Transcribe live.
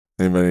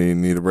Anybody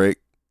need a break?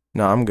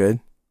 No, I'm good.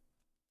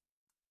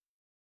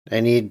 I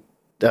need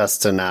us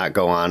to not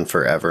go on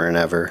forever and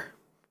ever.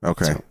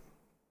 Okay. So.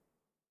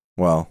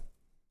 Well,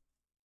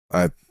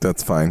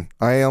 that's fine.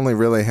 I only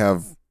really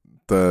have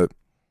the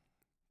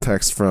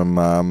text from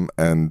Mom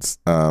and just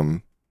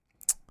a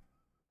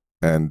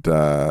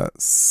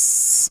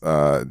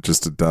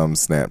dumb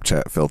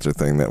Snapchat filter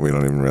thing that we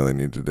don't even really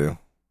need to do.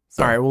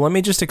 So. All right. Well, let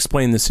me just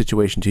explain this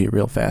situation to you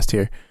real fast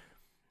here.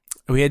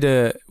 We had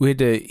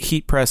to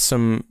heat press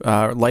some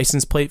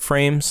license plate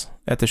frames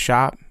at the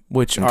shop,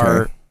 which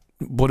are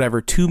whatever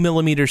 2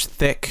 millimeters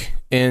thick,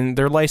 and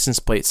they're license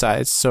plate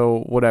size. So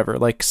whatever,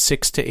 like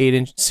 6 to 8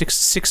 inch,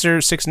 six or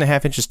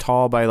 6.5 inches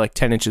tall by like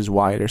 10 inches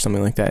wide or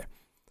something like that.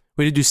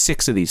 We had to do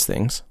 6 of these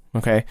things.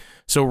 Okay,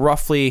 so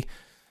roughly,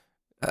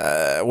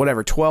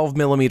 12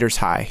 millimeters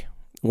high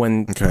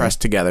when pressed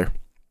together.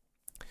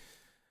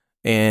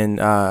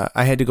 And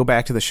I had to go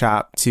back to the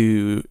shop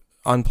to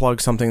unplug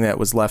something that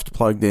was left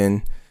plugged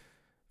in,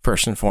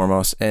 first and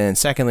foremost. And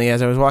secondly,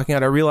 as I was walking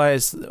out, I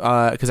realized,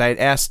 because I had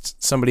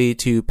asked somebody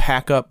to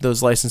pack up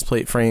those license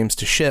plate frames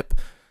to ship,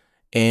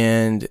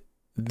 and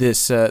this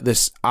set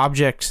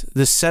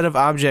of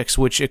objects,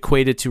 which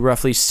equated to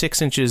roughly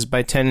 6 inches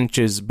by 10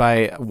 inches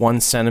by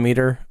 1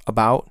 centimeter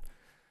about,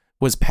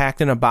 was packed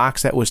in a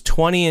box that was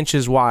 20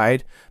 inches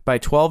wide by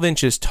 12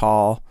 inches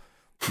tall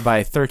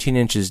by 13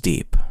 inches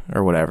deep,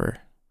 or whatever,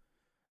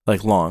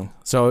 like long.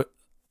 So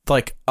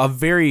like a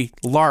very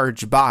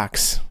large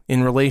box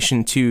in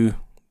relation to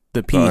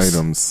the piece. The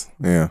items,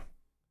 yeah.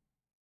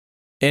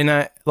 And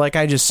I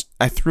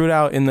threw it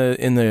out in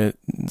the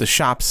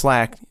shop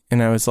Slack,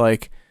 and I was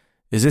like,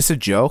 "Is this a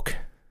joke?"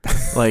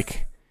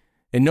 Like,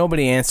 and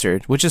nobody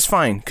answered, which is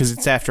fine because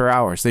it's after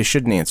hours. They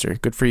shouldn't answer.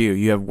 Good for you.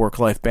 You have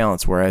work-life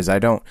balance, whereas I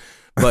don't.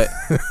 But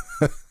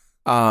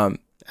I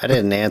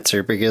didn't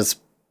answer because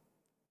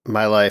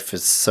my life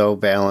is so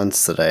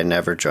balanced that I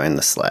never join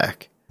the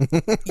Slack.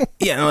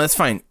 Yeah, no, that's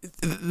fine.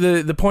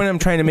 The point I'm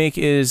trying to make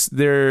is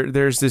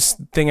there's this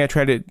thing I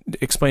try to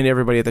explain to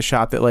everybody at the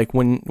shop, that like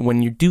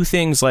when you do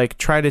things, like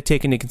try to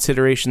take into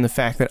consideration the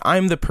fact that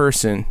I'm the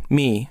person,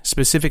 me,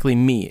 specifically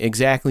me,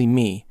 exactly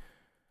me.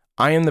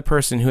 I am the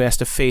person who has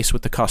to face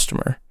with the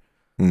customer.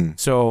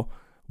 So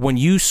when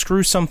you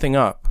screw something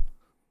up,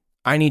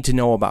 I need to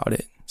know about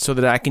it so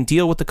that I can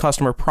deal with the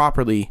customer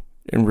properly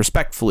and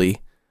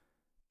respectfully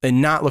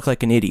and not look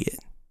like an idiot.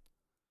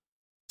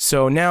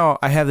 So now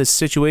I have this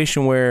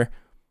situation where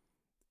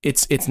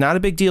it's not a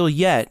big deal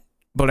yet,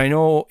 but I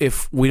know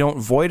if we don't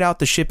void out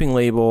the shipping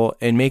label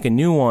and make a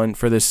new one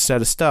for this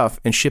set of stuff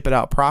and ship it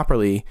out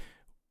properly,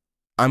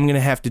 I'm going to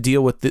have to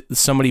deal with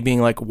somebody being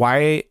like,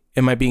 why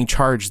am I being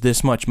charged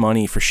this much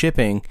money for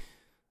shipping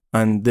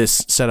on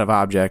this set of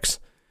objects?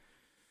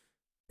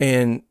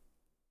 And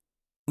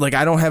like,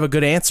 I don't have a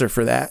good answer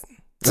for that.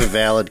 It's a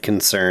valid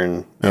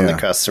concern on the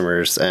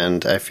customers,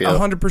 and I feel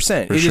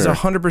 100%. It is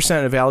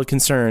 100% a valid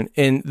concern.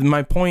 And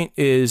my point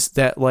is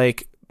that,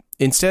 like,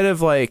 instead of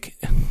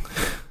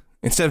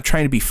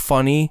trying to be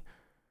funny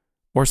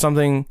or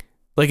something,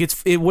 like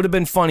it would have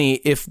been funny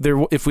if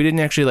we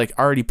didn't actually like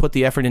already put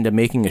the effort into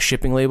making a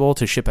shipping label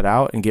to ship it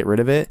out and get rid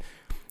of it,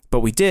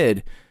 but we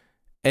did.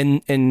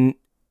 And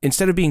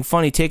instead of being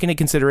funny, take into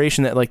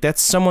consideration that like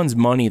that's someone's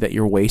money that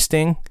you're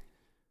wasting.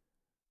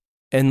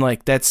 And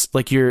like that's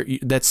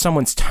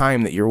someone's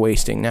time that you're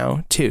wasting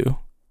now too,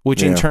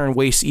 which in turn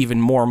wastes even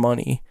more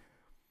money.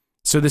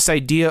 So this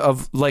idea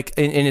of like,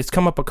 and it's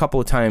come up a couple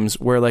of times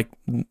where like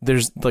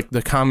there's like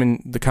the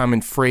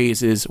common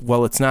phrase is,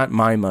 well, it's not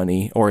my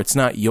money or it's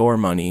not your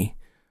money.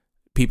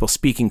 People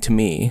speaking to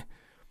me,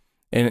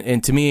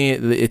 and to me,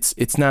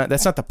 it's not.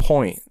 That's not the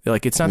point.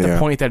 Like it's not the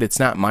point that it's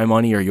not my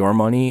money or your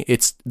money.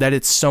 It's that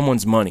it's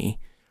someone's money.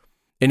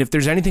 And if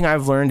there's anything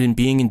I've learned in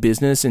being in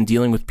business and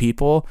dealing with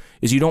people,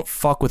 is you don't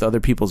fuck with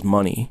other people's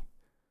money.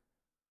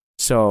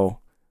 So,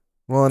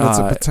 well, and it's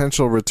a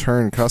potential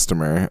return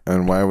customer,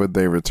 and why would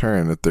they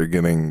return if they're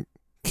getting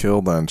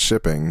killed on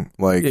shipping?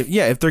 Like,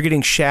 if they're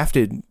getting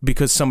shafted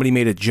because somebody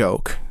made a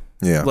joke.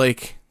 Yeah.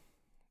 Like,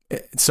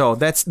 so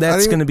that's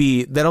going to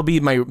be, that'll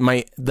be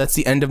my that's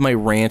the end of my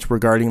rant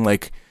regarding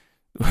like,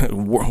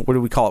 what do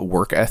we call it?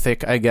 Work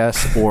ethic, I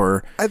guess,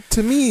 or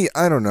to me,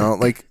 I don't know.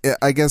 Like,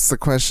 I guess the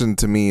question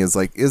to me is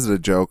like, is it a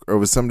joke, or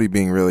was somebody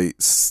being really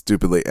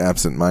stupidly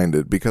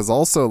absent-minded? Because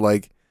also,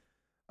 like,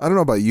 I don't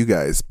know about you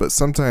guys, but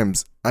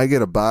sometimes I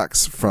get a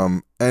box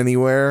from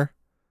anywhere,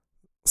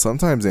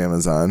 sometimes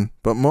Amazon,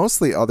 but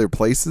mostly other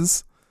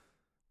places,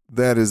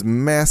 that is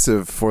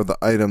massive for the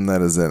item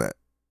that is in it.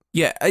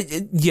 Yeah,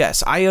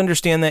 yes, I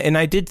understand that, and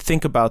I did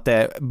think about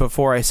that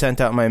before I sent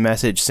out my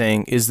message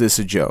saying, is this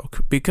a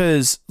joke?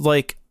 Because,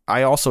 like,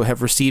 I also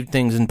have received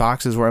things in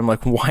boxes where I'm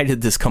like, why did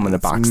this come in a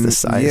box this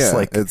size? Yeah,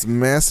 like, it's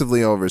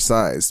massively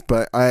oversized,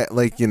 but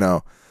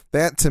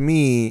that to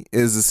me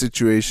is a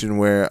situation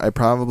where I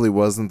probably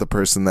wasn't the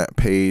person that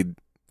paid.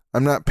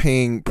 I'm not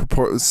paying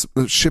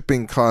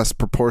shipping costs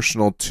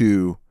proportional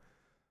to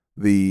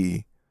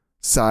the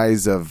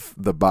size of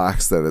the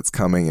box that it's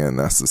coming in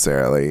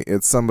necessarily.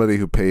 It's somebody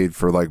who paid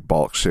for like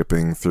bulk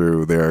shipping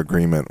through their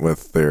agreement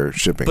with their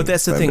shipping. But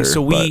that's the vendor. thing.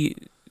 So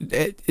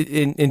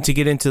and to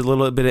get into a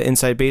little bit of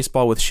inside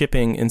baseball with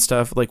shipping and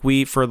stuff, like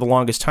we, for the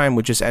longest time,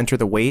 would just enter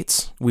the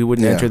weights. We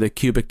wouldn't enter the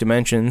cubic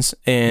dimensions.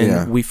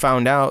 And we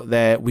found out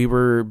that we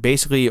were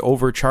basically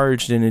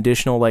overcharged an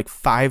additional like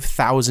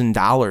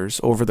 $5,000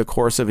 over the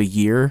course of a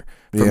year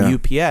from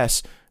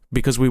UPS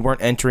because we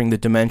weren't entering the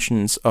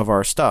dimensions of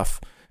our stuff,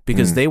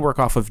 because they work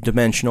off of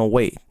dimensional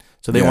weight.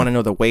 So they want to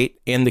know the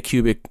weight and the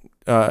cubic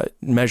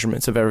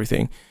measurements of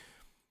everything.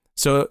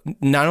 So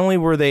not only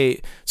were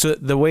they, so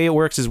the way it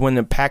works is when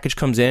the package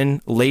comes in,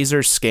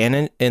 lasers scan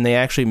it and they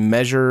actually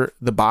measure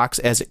the box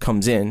as it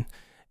comes in,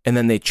 and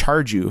then they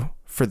charge you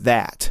for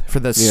that, for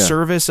the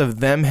service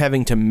of them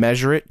having to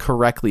measure it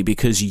correctly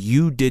because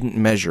you didn't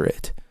measure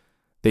it.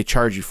 They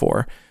charge you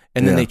for.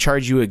 And then they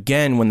charge you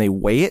again when they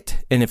weigh it.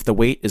 And if the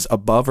weight is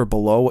above or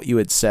below what you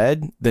had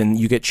said, then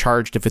you get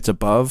charged if it's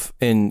above,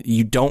 and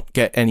you don't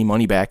get any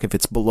money back if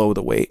it's below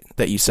the weight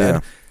that you said.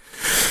 Yeah.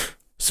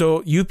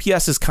 So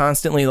UPS is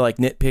constantly like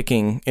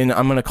nitpicking, and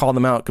I'm going to call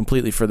them out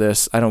completely for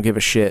this. I don't give a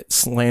shit.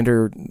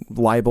 Slander,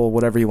 libel,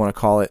 whatever you want to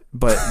call it.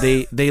 But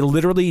they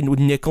literally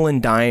nickel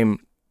and dime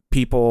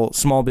people,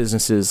 small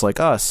businesses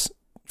like us,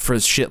 for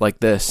shit like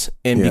this.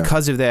 And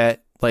because of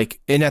that,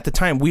 like, and at the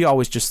time we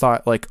always just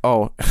thought like,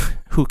 oh,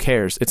 who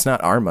cares? It's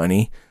not our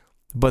money.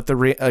 But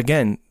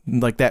again,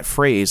 like that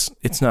phrase,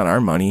 it's not our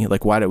money.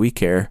 Like, why do we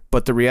care?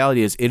 But the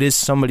reality is it is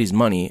somebody's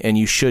money, and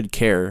you should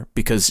care,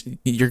 because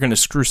you're going to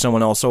screw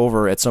someone else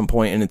over at some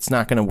point and it's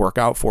not going to work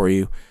out for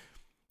you.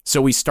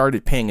 So we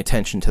started paying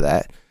attention to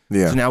that.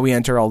 Yeah. So now we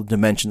enter all the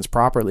dimensions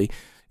properly.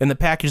 And the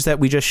package that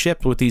we just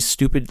shipped with these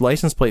stupid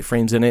license plate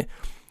frames in it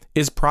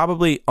is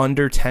probably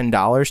under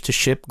 $10 to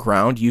ship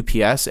ground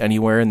UPS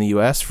anywhere in the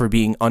US for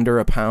being under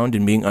a pound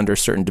and being under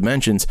certain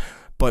dimensions.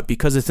 But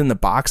because it's in the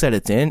box that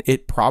it's in,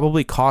 it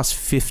probably costs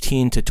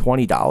 $15 to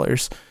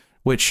 $20,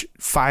 which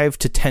 $5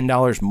 to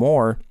 $10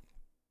 more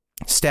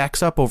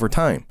stacks up over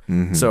time.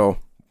 Mm-hmm. So,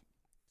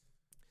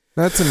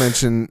 not to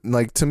mention,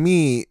 like, to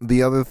me,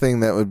 the other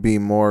thing that would be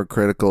more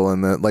critical,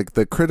 and that, like,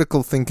 the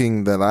critical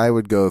thinking that I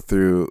would go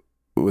through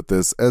with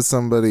this, as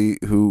somebody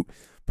who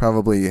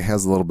probably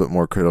has a little bit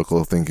more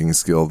critical thinking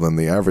skill than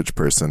the average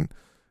person,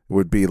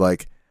 would be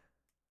like,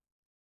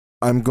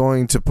 I'm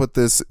going to put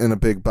this in a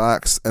big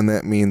box, and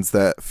that means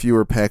that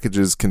fewer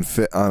packages can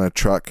fit on a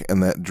truck,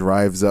 and that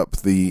drives up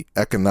the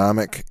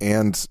economic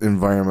and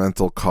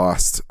environmental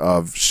cost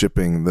of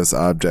shipping this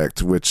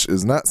object, which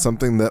is not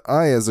something that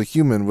I, as a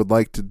human, would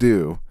like to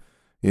do.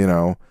 You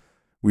know,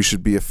 we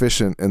should be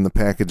efficient in the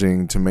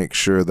packaging to make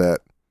sure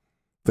that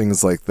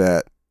things like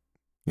that,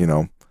 you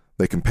know,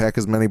 they can pack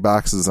as many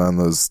boxes on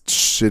those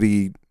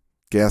shitty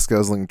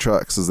gas-guzzling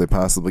trucks as they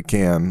possibly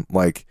can.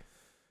 Like,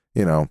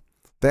 you know,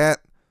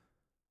 that...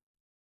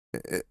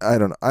 I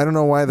don't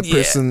know why the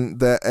person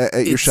that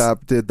at your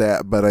shop did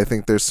that, but I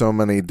think there's so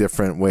many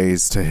different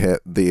ways to hit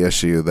the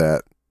issue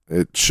that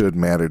it should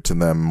matter to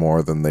them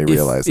more than they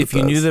realize. If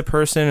you knew the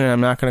person, and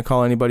I'm not going to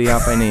call anybody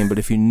out by name, but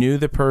if you knew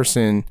the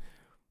person,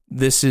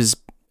 this is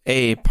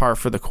A, par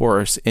for the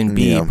course, and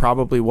B,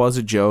 probably was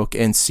a joke,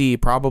 and C,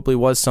 probably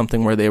was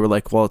something where they were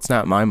like, well, it's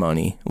not my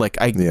money. Like,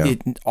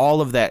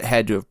 all of that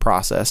had to have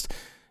processed.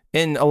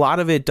 And a lot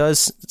of it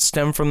does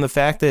stem from the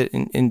fact that,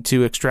 and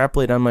to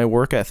extrapolate on my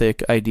work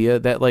ethic idea,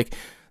 that like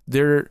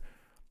there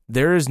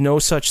is no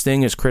such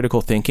thing as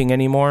critical thinking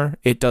anymore.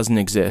 It doesn't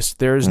exist.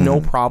 There is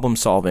no problem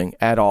solving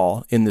at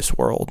all in this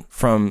world.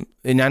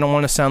 And I don't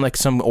want to sound like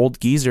some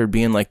old geezer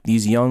being like,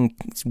 these young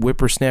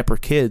whippersnapper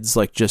kids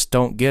like just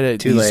don't get it.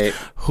 Too late.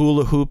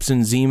 Hula hoops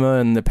and Zima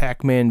and the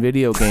Pac-Man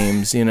video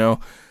games, you know,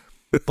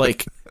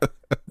 like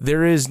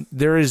there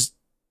is.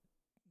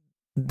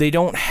 They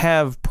don't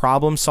have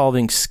problem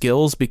solving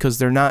skills because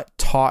they're not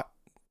taught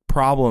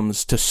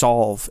problems to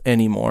solve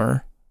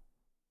anymore.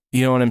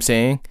 You know what I'm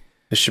saying?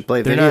 They should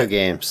play video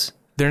games.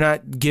 They're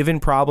not given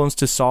problems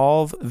to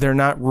solve. They're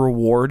not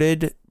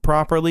rewarded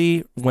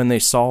properly when they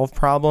solve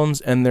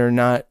problems, and they're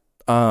not,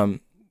 I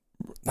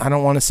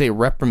don't want to say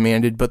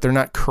reprimanded, but they're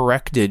not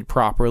corrected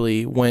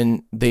properly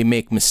when they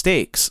make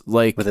mistakes.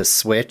 Like with a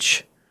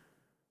switch?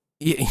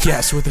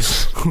 Yes, with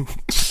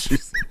a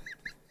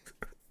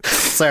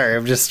Sorry,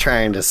 I'm just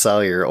trying to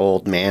sell your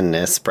old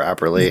manness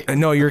properly.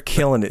 No, you're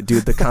killing it,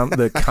 dude.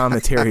 The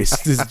commentary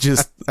is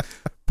just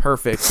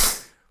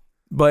perfect.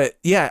 But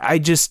yeah,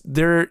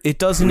 it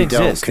doesn't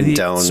exist. Don't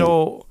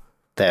condone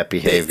that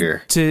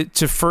behavior.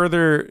 To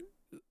further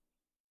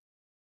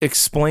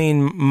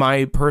explain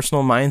my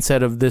personal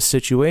mindset of this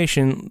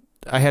situation,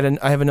 I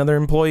have another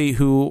employee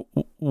who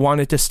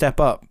wanted to step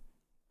up,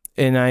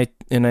 and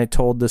I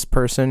told this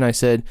person, I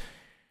said,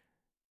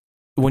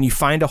 when you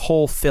find a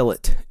hole, fill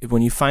it.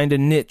 When you find a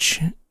niche,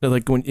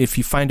 like if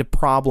you find a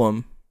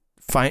problem,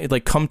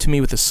 come to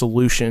me with a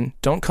solution.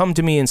 Don't come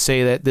to me and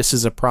say that this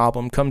is a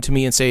problem. Come to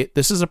me and say,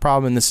 this is a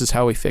problem and this is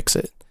how we fix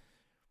it.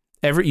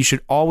 You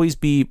should always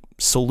be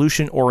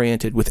solution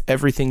oriented with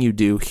everything you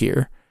do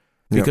here,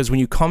 Because when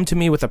you come to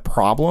me with a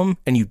problem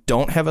and you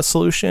don't have a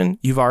solution,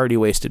 you've already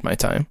wasted my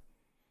time.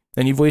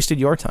 And you've wasted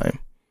your time.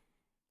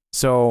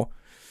 So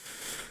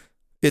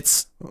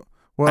it's...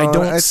 Well, I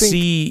don't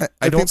see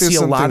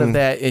a lot of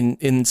that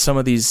in some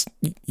of these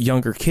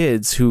younger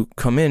kids who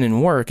come in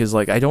and work. Is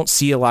like, I don't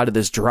see a lot of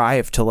this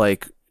drive to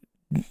like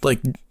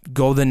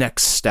go the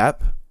next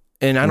step.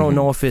 And I don't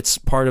know if it's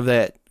part of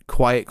that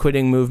quiet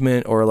quitting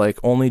movement or like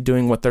only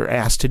doing what they're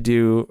asked to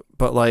do.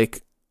 But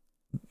like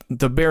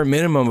the bare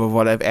minimum of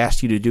what I've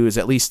asked you to do is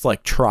at least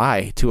like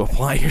try to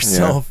apply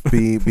yourself.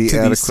 Yeah. Be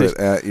adequate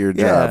at your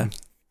job.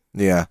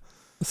 Yeah.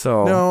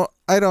 So no,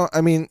 I don't. I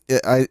mean,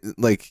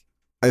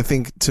 I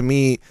think to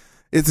me,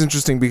 it's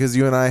interesting because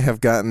you and I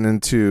have gotten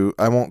into,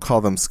 I won't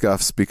call them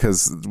scuffs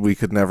because we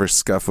could never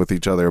scuff with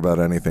each other about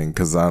anything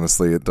because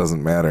honestly, it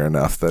doesn't matter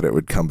enough that it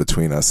would come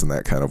between us in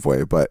that kind of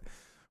way. But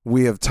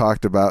we have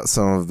talked about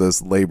some of this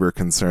labor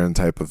concern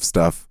type of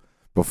stuff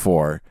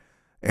before.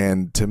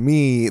 And to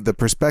me, the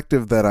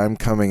perspective that I'm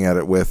coming at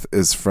it with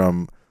is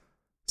from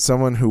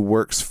someone who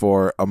works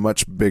for a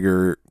much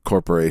bigger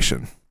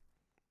corporation.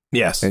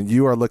 Yes. And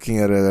you are looking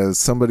at it as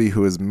somebody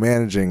who is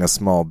managing a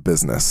small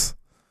business.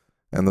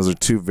 And those are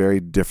two very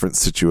different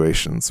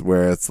situations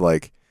where it's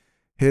like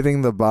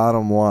hitting the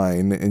bottom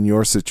line in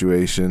your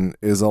situation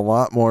is a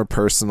lot more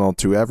personal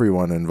to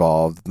everyone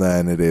involved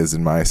than it is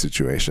in my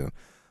situation.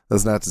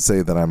 That's not to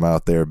say that I'm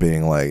out there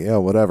being like, yeah,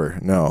 whatever.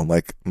 No,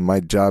 like my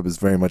job is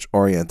very much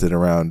oriented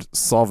around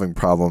solving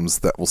problems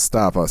that will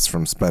stop us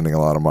from spending a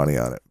lot of money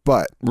on it.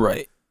 But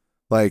right.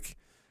 Like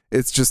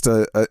it's just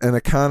an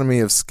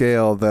economy of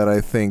scale that I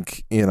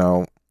think,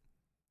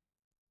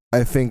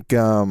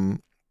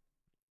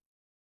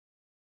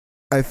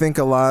 I think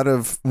a lot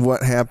of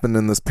what happened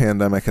in this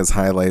pandemic has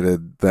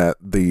highlighted that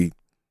the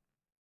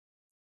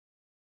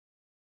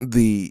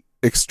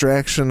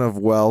extraction of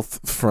wealth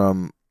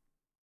from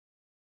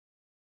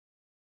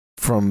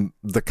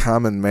the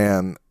common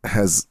man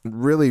has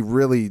really,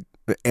 really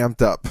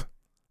amped up,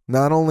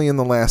 not only in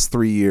the last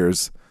 3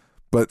 years,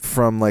 but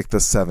from like the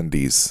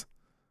 70s,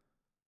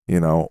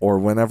 or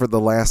whenever the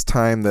last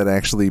time that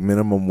actually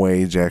minimum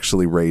wage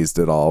actually raised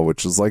at all,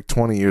 which was like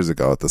 20 years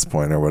ago at this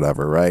point or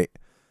whatever, right?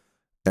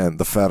 And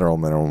the federal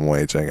minimum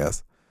wage, I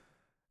guess.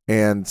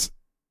 And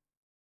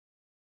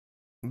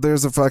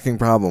there's a fucking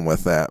problem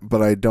with that,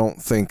 but I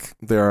don't think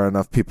there are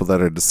enough people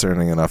that are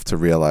discerning enough to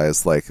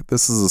realize, like,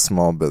 this is a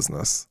small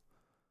business.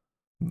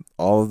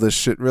 All of this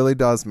shit really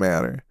does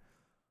matter.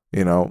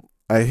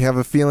 I have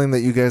a feeling that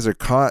you guys are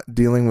caught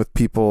dealing with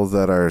people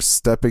that are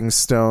stepping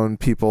stone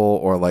people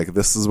or like,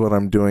 this is what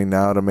I'm doing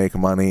now to make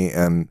money,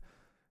 and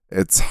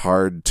it's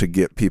hard to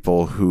get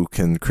people who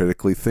can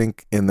critically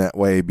think in that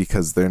way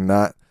because they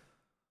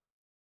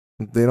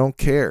don't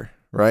care,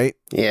 right?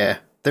 Yeah.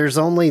 There's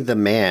only the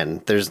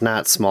man. There's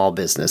not small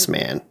business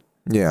man.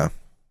 Yeah.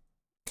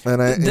 And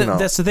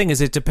that's the thing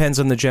is it depends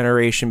on the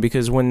generation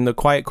because when the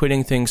quiet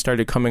quitting thing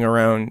started coming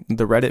around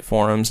the Reddit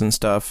forums and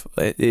stuff,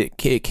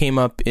 it came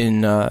up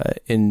in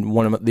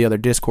one of the other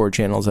Discord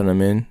channels that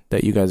I'm in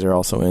that you guys are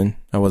also in.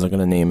 I wasn't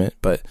going to name it,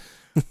 but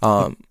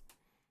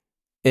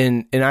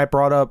and I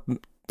brought up,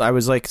 I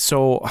was like,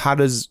 so how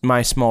does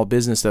my small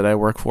business that I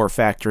work for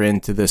factor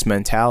into this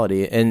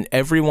mentality? And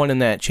everyone in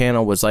that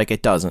channel was like,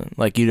 it doesn't.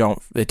 Like,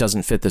 it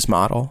doesn't fit this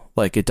model.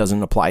 Like, it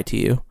doesn't apply to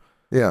you.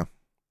 Yeah.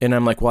 And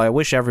I'm like, well, I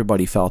wish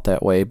everybody felt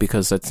that way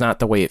because that's not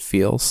the way it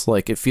feels.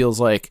 Like, it feels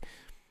like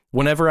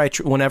whenever I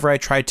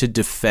tried to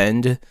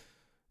defend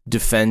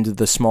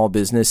the small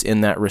business in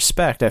that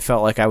respect, I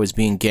felt like I was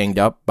being ganged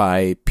up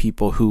by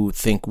people who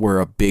think we're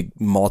a big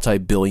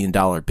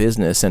multi-billion-dollar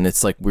business, and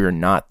it's like, we're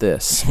not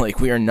this. Like,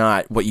 we are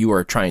not what you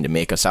are trying to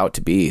make us out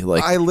to be.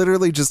 Like, I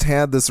literally just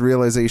had this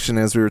realization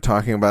as we were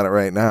talking about it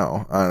right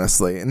now,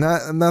 honestly.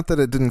 Not that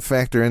it didn't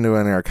factor into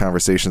any of our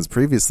conversations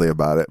previously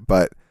about it,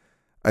 but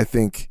I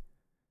think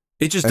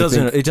it just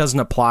doesn't. It doesn't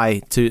apply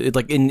to it.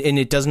 Like, and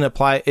it doesn't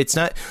apply. It's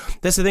not.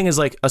 That's the thing is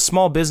like a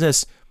small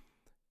businesses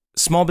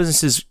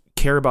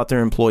care about their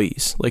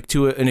employees, like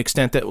to an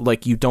extent that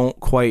like you don't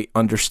quite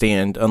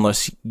understand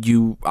unless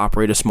you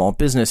operate a small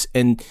business.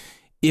 And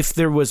if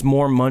there was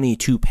more money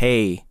to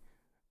pay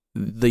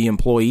the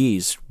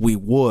employees, we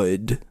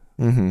would.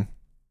 Mm-hmm.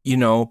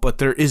 But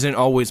there isn't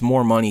always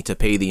more money to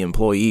pay the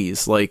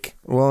employees. Like,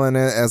 well, and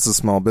as a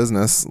small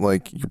business,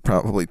 like you're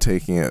probably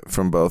taking it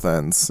from both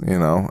ends, in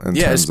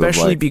terms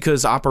especially of like,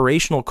 because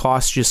operational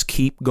costs just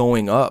keep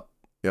going up.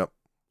 Yep.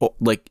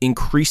 Like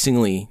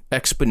increasingly,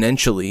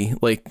 exponentially,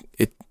 like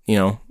it,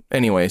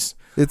 anyways.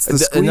 It's the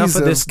squeeze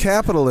of this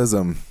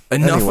capitalism.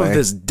 Enough of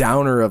this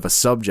downer of a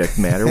subject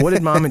matter. What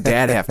did Mom and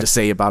Dad have to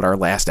say about our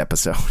last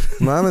episode?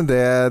 Mom and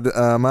Dad,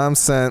 Mom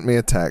sent me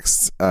a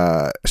text.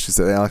 She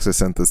said, Alex, I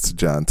sent this to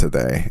John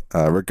today.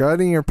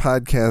 Regarding your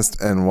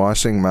podcast and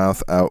washing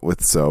mouth out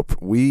with soap,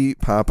 we,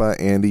 Papa,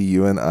 Andy,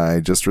 you, and I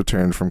just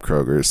returned from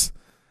Kroger's.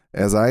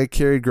 As I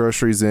carried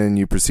groceries in,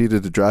 you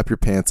proceeded to drop your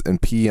pants and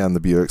pee on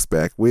the Buick's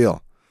back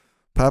wheel.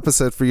 Papa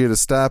said for you to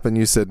stop, and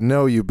you said,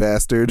 no, you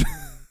bastard.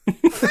 She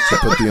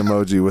put the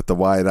emoji with the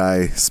wide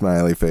eye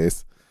smiley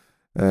face.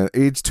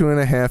 Age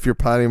 2.5, your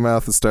potty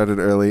mouth has started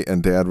early,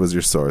 and dad was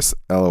your source.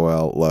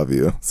 LOL, love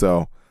you.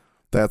 So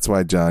that's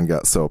why John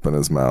got soap in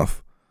his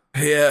mouth.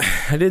 Yeah,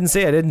 I didn't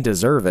say I didn't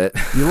deserve it.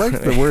 You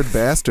liked the word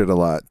bastard a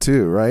lot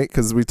too, right?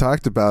 Because we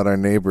talked about our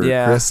neighbor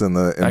Chris in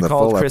the I full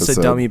called Chris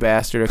episode. a dummy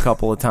bastard a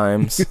couple of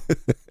times.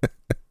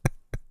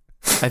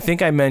 I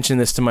think I mentioned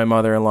this to my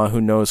mother-in-law,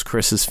 who knows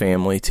Chris's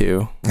family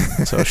too,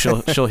 so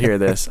she'll hear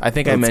this. I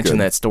think I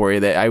mentioned that story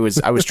that I was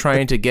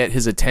trying to get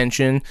his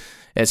attention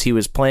as he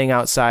was playing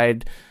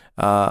outside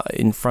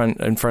in front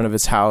of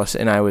his house,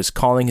 and I was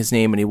calling his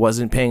name, and he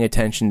wasn't paying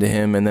attention to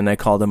him, and then I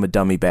called him a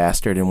dummy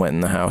bastard and went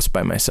in the house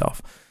by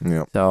myself.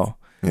 Yep. So,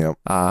 yep.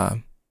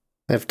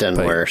 I've done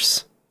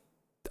worse.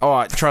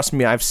 Oh, trust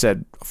me, I've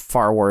said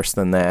far worse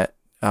than that.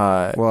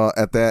 Well,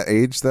 at that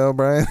age, though,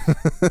 Brian.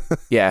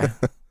 Yeah.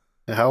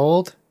 How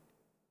old?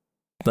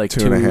 Like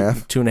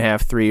 2.5,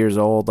 2.5, 3 years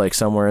old, like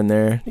somewhere in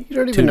there. You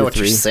don't even know what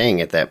you're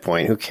saying at that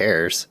point. Who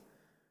cares?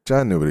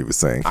 John knew what he was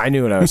saying. I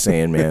knew what I was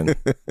saying, man.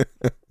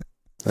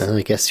 Well,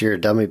 I guess you're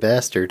a dummy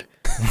bastard.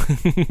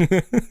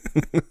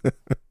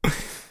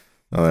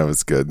 Oh, that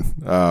was good.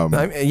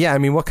 I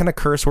mean, what kind of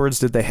curse words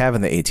did they have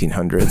in the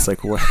 1800s?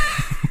 Like, what?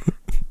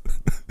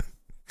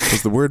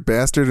 Was the word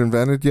bastard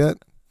invented yet?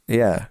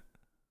 Yeah.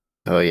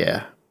 Oh,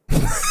 yeah.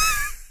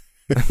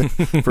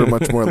 For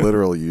much more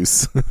literal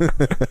use.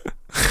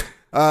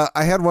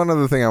 I had one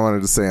other thing I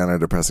wanted to say on a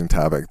depressing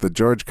topic. The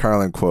George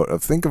Carlin quote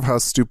of "Think of how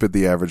stupid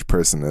the average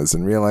person is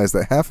and realize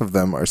that half of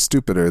them are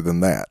stupider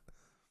than that."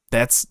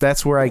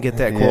 That's where I get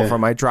that quote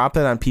from. I drop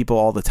it on people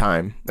all the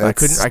time. I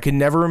could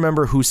never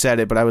remember who said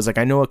it, but I was like,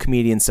 I know a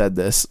comedian said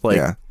this. Like,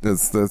 yeah,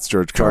 that's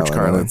George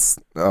Carlin. It's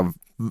an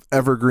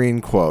evergreen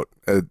quote.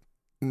 It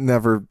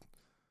never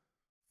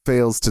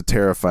fails to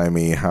terrify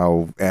me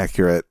how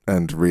accurate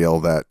and real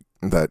that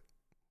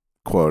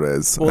quote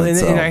is. Well,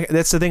 and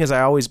that's the thing is,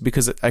 I always,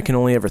 because I can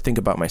only ever think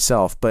about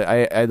myself, but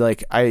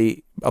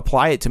I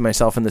apply it to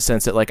myself in the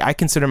sense that, like, I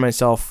consider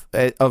myself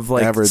of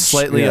like average,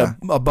 slightly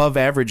above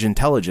average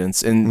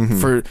intelligence, and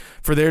for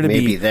there to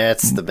maybe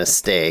that's the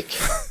mistake.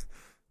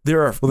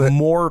 There are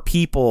more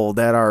people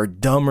that are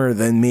dumber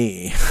than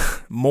me,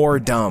 more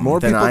people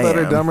that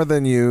are dumber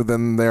than you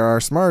than there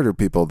are smarter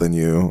people than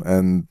you,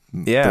 and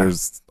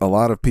there's a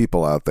lot of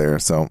people out there.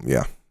 So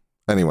yeah.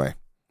 Anyway,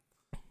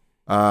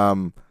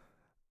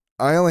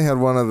 I only had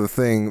one other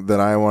thing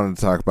that I wanted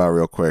to talk about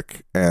real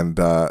quick, and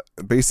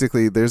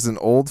basically, there's an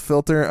old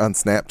filter on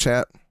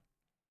Snapchat,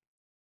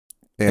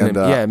 and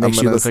it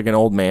makes you look like an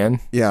old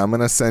man. Yeah, I'm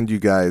gonna send you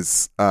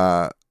guys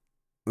the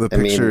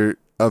picture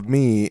of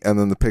me, and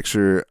then the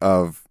picture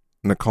of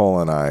Nicole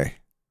and I,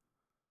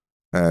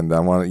 and I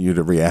want you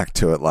to react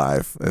to it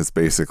live. It's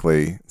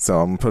basically,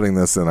 so I'm putting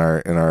this in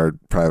our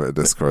private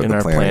Discord, in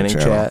our planning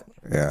chat.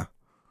 Yeah.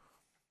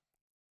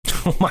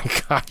 Oh my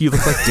God, you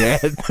look like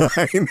Dad.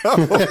 I know,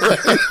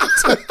 right?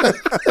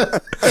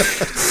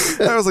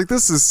 I was like,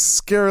 this is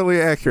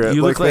scarily accurate.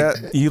 You look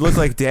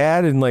like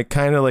Dad, and like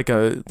kind of like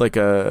a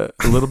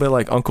little bit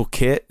like Uncle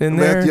Kit in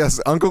there. Yes,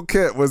 Uncle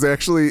Kit was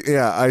actually,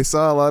 I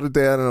saw a lot of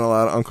Dad and a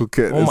lot of Uncle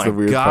Kit. Oh my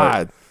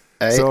God.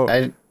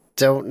 I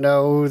don't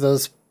know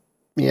those.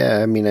 Yeah,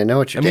 I mean, I know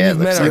what your dad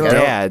looks like.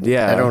 Dad,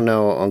 I don't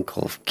know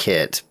Uncle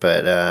Kit,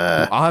 but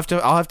I'll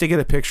have to get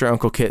a picture of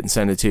Uncle Kit and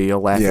send it to you.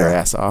 You'll laugh your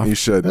ass off. You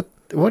should.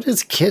 What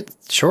is Kit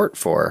short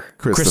for?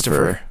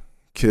 Christopher.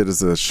 Kit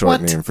is a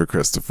short name for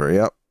Christopher.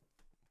 Yep.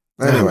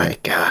 Anyway. Oh my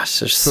gosh,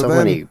 there's so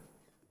many.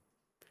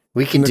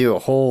 We can do a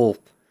whole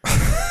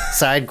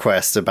side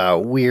quest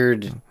about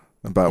weird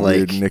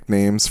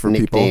nicknames for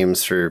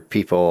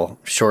people.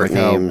 Short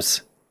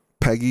names.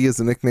 Peggy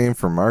is a nickname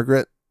for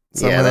Margaret.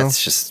 Somehow. Yeah,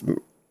 that's just.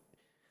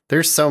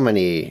 There's so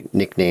many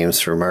nicknames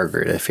for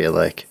Margaret, I feel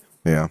like.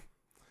 Yeah.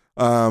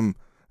 And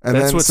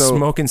that's what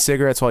smoking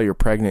cigarettes while you're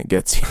pregnant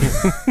gets you.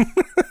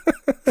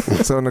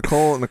 So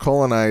Nicole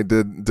and I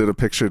did a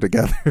picture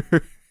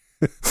together.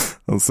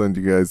 I'll send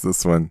you guys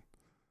this one.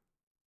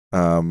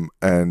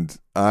 And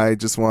I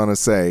just want to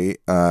say,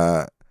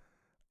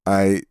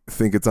 I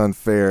think it's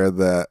unfair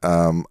that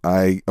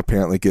I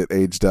apparently get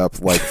aged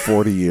up like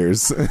 40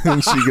 years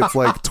and she gets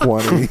like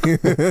 20.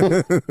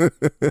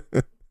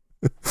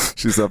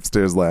 She's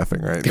upstairs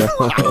laughing right now.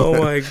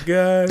 Oh my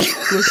God.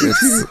 Look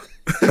at you.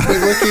 You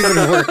look even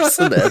worse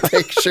in that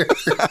picture.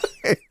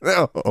 I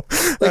know.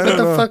 What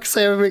the fuck's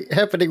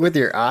happening with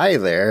your eye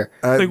there?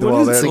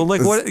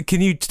 What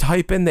can you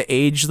type in the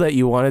age that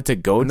you want it to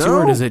go to,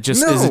 or is it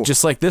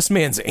just like, this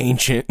man's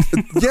ancient?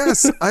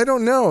 Yes, I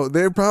don't know.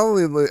 They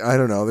probably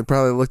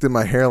looked at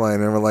my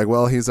hairline and were like,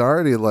 well, he's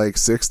already like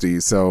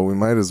 60, so we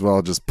might as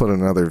well just put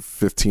another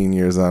 15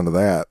 years onto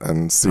that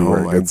and see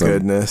where it gets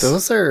him.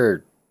 Those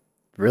are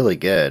really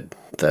good,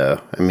 though.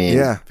 I mean,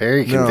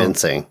 very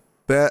convincing.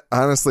 That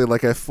honestly,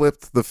 like, I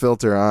flipped the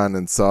filter on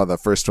and saw the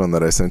first one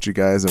that I sent you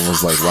guys and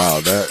was like, wow,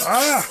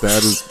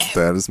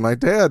 that is my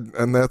dad,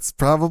 and that's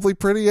probably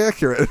pretty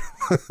accurate.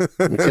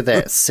 Look at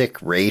that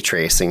sick ray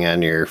tracing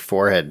on your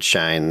forehead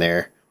shine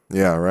there.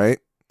 Yeah, right.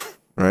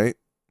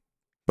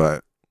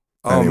 But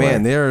anyway.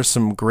 Man, there are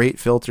some great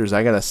filters.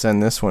 I gotta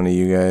send this one to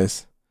you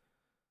guys.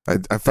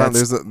 I found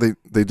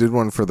they did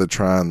one for the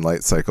Tron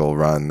Light Cycle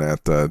run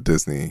at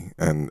Disney,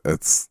 and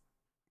it's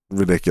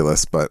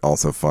ridiculous but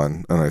also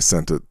fun. And I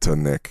sent it to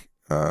Nick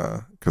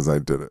because I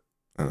did it,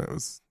 and it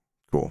was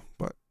cool.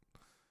 But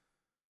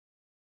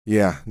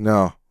yeah,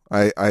 no,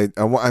 I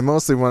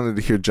mostly wanted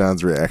to hear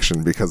John's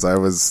reaction because I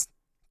was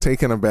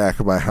taken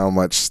aback by how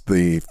much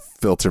the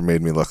filter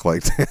made me look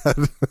like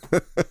Dad.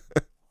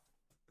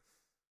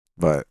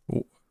 But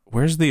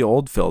where's the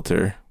old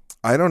filter?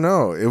 I don't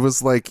know. It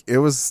was like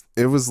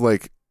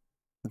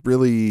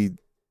really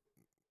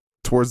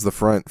towards the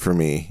front for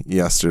me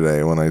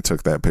yesterday when I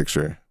took that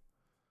picture.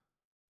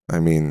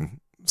 I mean,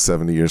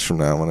 70 years from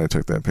now when I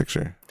took that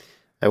picture.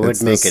 I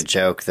would make a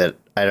joke that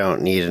I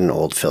don't need an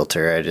old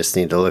filter. I just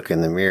need to look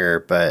in the mirror,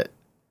 but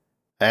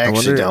I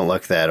actually don't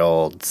look that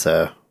old,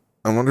 so.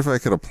 I wonder if I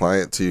could apply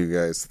it to you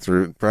guys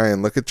through.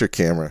 Brian, look at your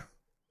camera.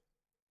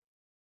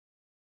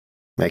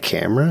 My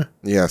camera?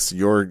 Yes,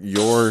 your.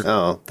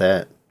 Oh,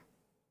 that.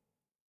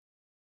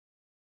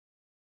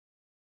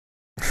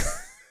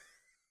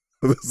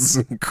 This is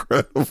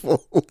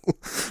incredible.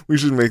 We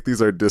should make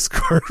these our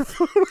Discord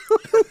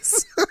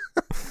photos.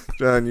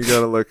 John, you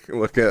gotta look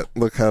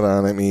head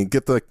on at me.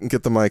 Get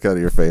the mic out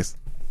of your face.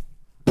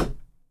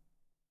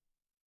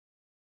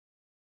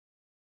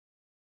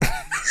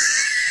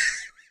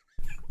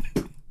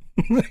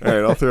 All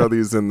right, I'll throw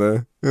these in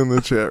the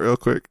chat real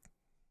quick.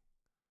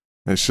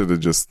 I should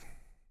have just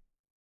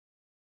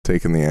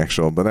taken the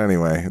actual, but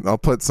anyway, I'll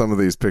put some of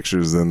these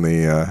pictures in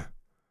the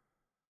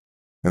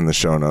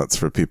show notes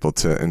for people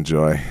to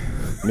enjoy.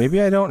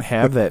 Maybe I don't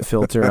have that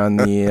filter on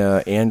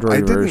the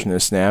Android version of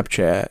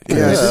Snapchat.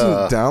 Yeah, I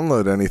didn't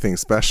download anything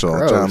special.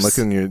 Gross.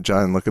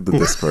 John, look at the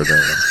Discord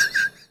right now.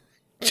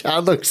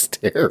 John looks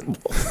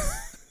terrible.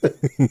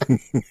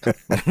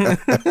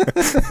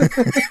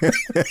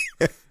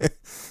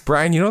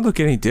 Brian, you don't look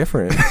any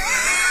different.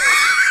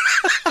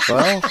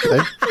 Well,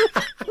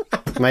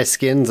 my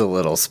skin's a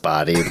little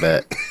spotty,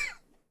 but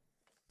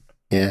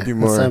yeah. A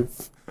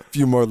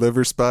few more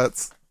liver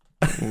spots.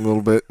 A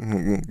little bit.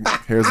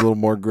 Hair's a little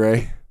more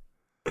gray.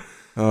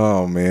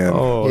 Oh, man.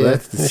 Oh, yeah,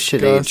 that's disgusting. It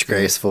should age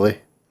gracefully.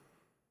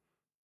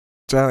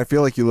 John, I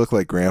feel like you look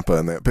like Grandpa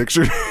in that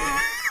picture.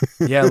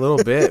 Yeah, a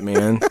little bit,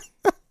 man.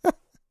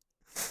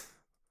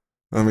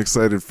 I'm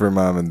excited for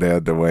Mom and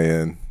Dad to weigh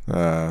in.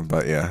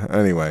 But yeah,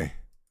 anyway.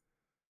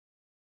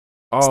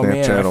 Oh,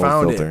 Snapchat man, I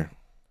found filter. it.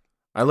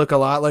 I look a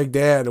lot like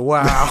Dad.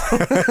 Wow.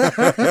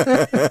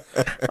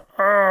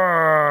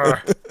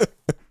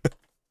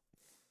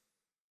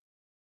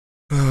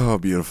 Oh,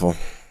 beautiful.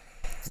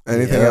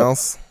 Anything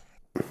else?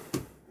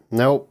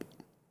 Nope.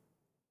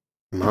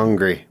 I'm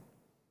hungry.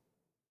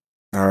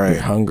 All right.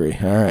 You're hungry.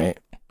 All right.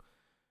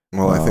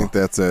 Well, I think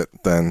that's it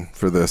then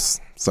for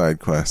this side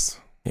quest.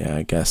 Yeah,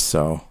 I guess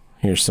so.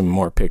 Here's some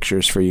more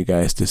pictures for you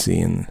guys to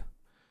see.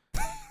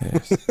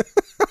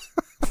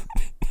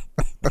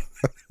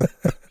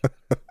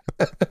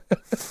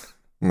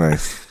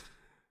 Nice.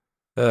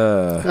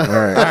 All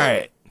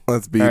right.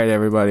 Let's be. All right,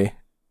 everybody.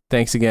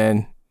 Thanks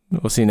again.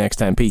 We'll see you next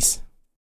time. Peace.